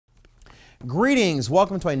Greetings.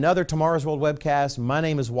 Welcome to another Tomorrow's World webcast. My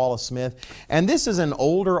name is Wallace Smith, and this is an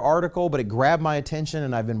older article, but it grabbed my attention,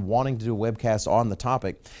 and I've been wanting to do a webcast on the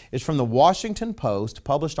topic. It's from the Washington Post,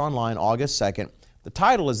 published online August 2nd. The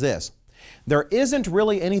title is this: "There isn't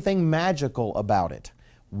really anything magical about it.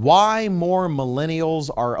 Why more millennials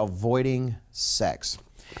are avoiding sex."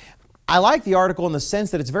 I like the article in the sense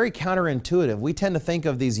that it's very counterintuitive. We tend to think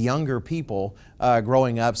of these younger people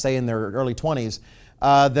growing up, say in their early 20s,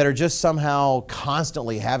 that are just somehow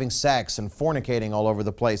constantly having sex and fornicating all over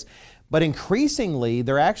the place. But increasingly,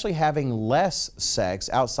 they're actually having less sex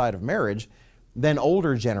outside of marriage than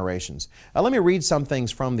older generations. Let me read some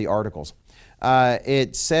things from the articles.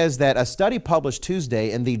 It says that a study published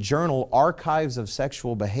Tuesday in the journal Archives of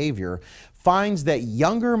Sexual Behavior finds that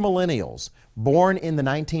younger millennials born in the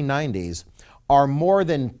 1990s are more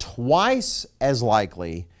than twice as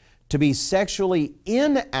likely to be sexually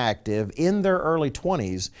inactive in their early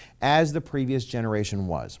 20s as the previous generation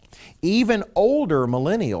was. Even older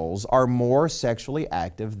millennials are more sexually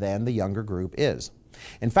active than the younger group is.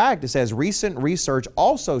 In fact, it says recent research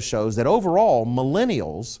also shows that overall,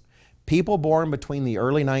 millennials, people born between the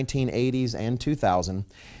early 1980s and 2000,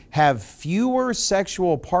 have fewer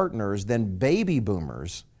sexual partners than baby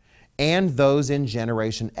boomers and those in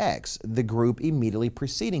Generation X, the group immediately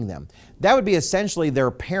preceding them. That would be essentially their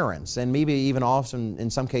parents, and maybe even often in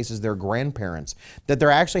some cases their grandparents, that they're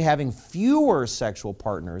actually having fewer sexual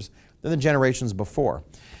partners than the generations before.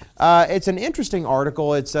 It's an interesting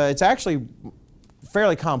article. It's actually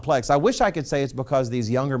fairly complex. I wish I could say it's because these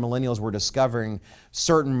younger millennials were discovering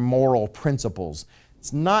certain moral principles.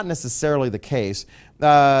 It's not necessarily the case.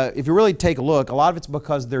 If you really take a look, a lot of it's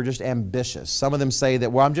because they're just ambitious. Some of them say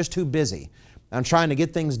that, well, I'm just too busy. I'm trying to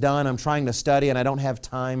get things done. I'm trying to study, and I don't have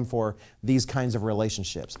time for these kinds of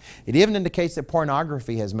relationships. It even indicates that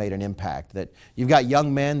pornography has made an impact, that you've got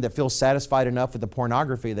young men that feel satisfied enough with the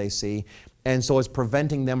pornography they see, and so it's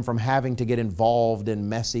preventing them from having to get involved in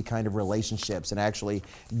messy kind of relationships and actually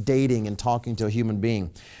dating and talking to a human being.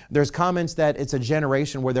 There's comments that it's a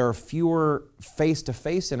generation where there are fewer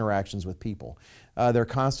face-to-face interactions with people. They're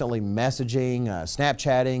constantly messaging,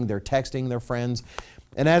 Snapchatting, they're texting their friends.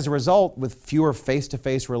 And as a result, with fewer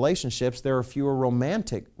face-to-face relationships, there are fewer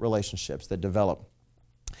romantic relationships that develop.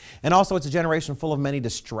 And also, it's a generation full of many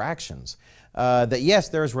distractions. That yes,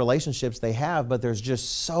 there's relationships they have, but there's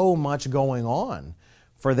just so much going on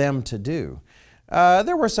for them to do.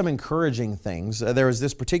 There were some encouraging things. There was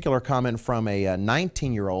this particular comment from a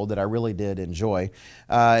 19-year-old that I really did enjoy.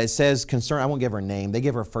 It says, I won't give her name. They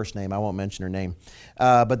give her a first name. I won't mention her name.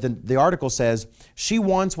 But the article says, she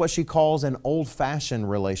wants what she calls an old-fashioned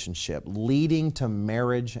relationship leading to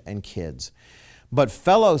marriage and kids. But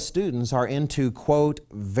fellow students are into, quote,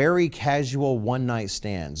 very casual one-night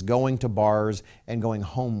stands, going to bars and going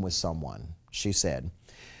home with someone, she said.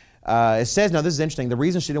 It says, now this is interesting, the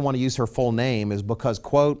reason she didn't want to use her full name is because,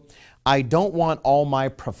 quote, I don't want all my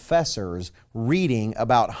professors reading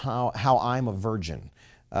about how I'm a virgin.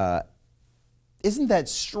 Isn't that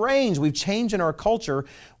strange? We've changed in our culture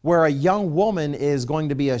where a young woman is going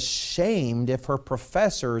to be ashamed if her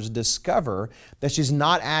professors discover that she's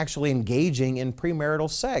not actually engaging in premarital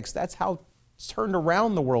sex. That's how turned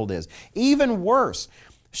around the world is. Even worse,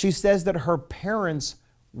 she says that her parents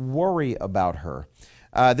worry about her.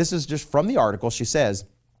 This is just from the article. She says,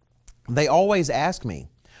 they always ask me,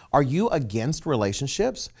 are you against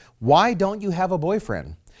relationships? Why don't you have a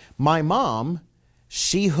boyfriend? My mom,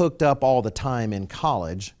 she hooked up all the time in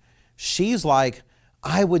college. She's like,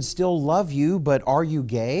 I would still love you, but are you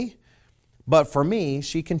gay? But for me,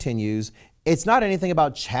 she continues, it's not anything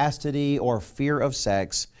about chastity or fear of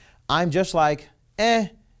sex. I'm just like,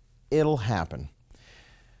 it'll happen.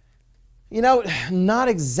 You know, not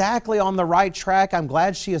exactly on the right track. I'm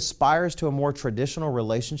glad she aspires to a more traditional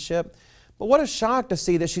relationship. But what a shock to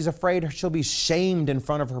see that she's afraid she'll be shamed in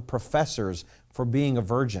front of her professors for being a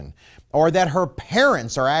virgin. Or that her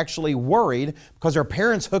parents are actually worried because her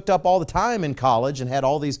parents hooked up all the time in college and had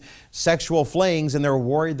all these sexual flings, and they're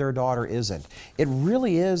worried their daughter isn't. It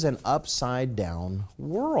really is an upside down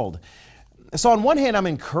world. So on one hand, I'm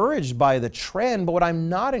encouraged by the trend, but what I'm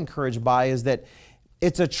not encouraged by is that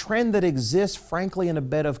it's a trend that exists, frankly, in a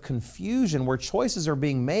bit of confusion where choices are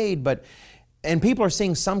being made, and people are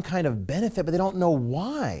seeing some kind of benefit, but they don't know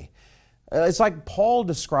why. It's like Paul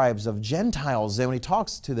describes of Gentiles when he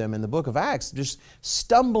talks to them in the book of Acts, just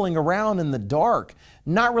stumbling around in the dark,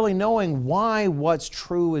 not really knowing why what's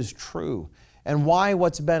true is true and why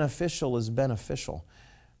what's beneficial is beneficial.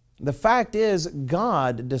 The fact is,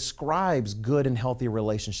 God describes good and healthy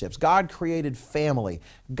relationships. God created family.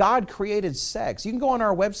 God created sex. You can go on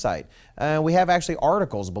our website. We have actually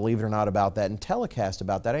articles, believe it or not, about that and telecast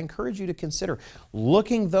about that. I encourage you to consider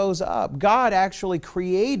looking those up. God actually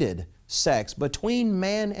created sex between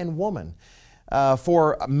man and woman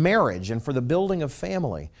for marriage and for the building of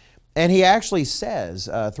family. And He actually says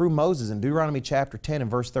through Moses in Deuteronomy chapter 10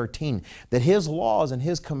 and verse 13 that His laws and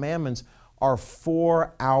His commandments are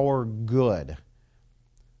for our good.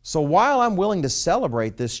 So while I'm willing to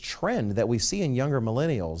celebrate this trend that we see in younger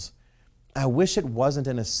millennials, I wish it wasn't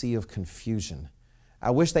in a sea of confusion. I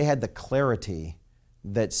wish they had the clarity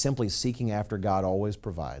that simply seeking after God always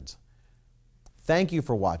provides. Thank you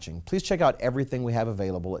for watching. Please check out everything we have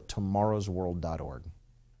available at tomorrowsworld.org.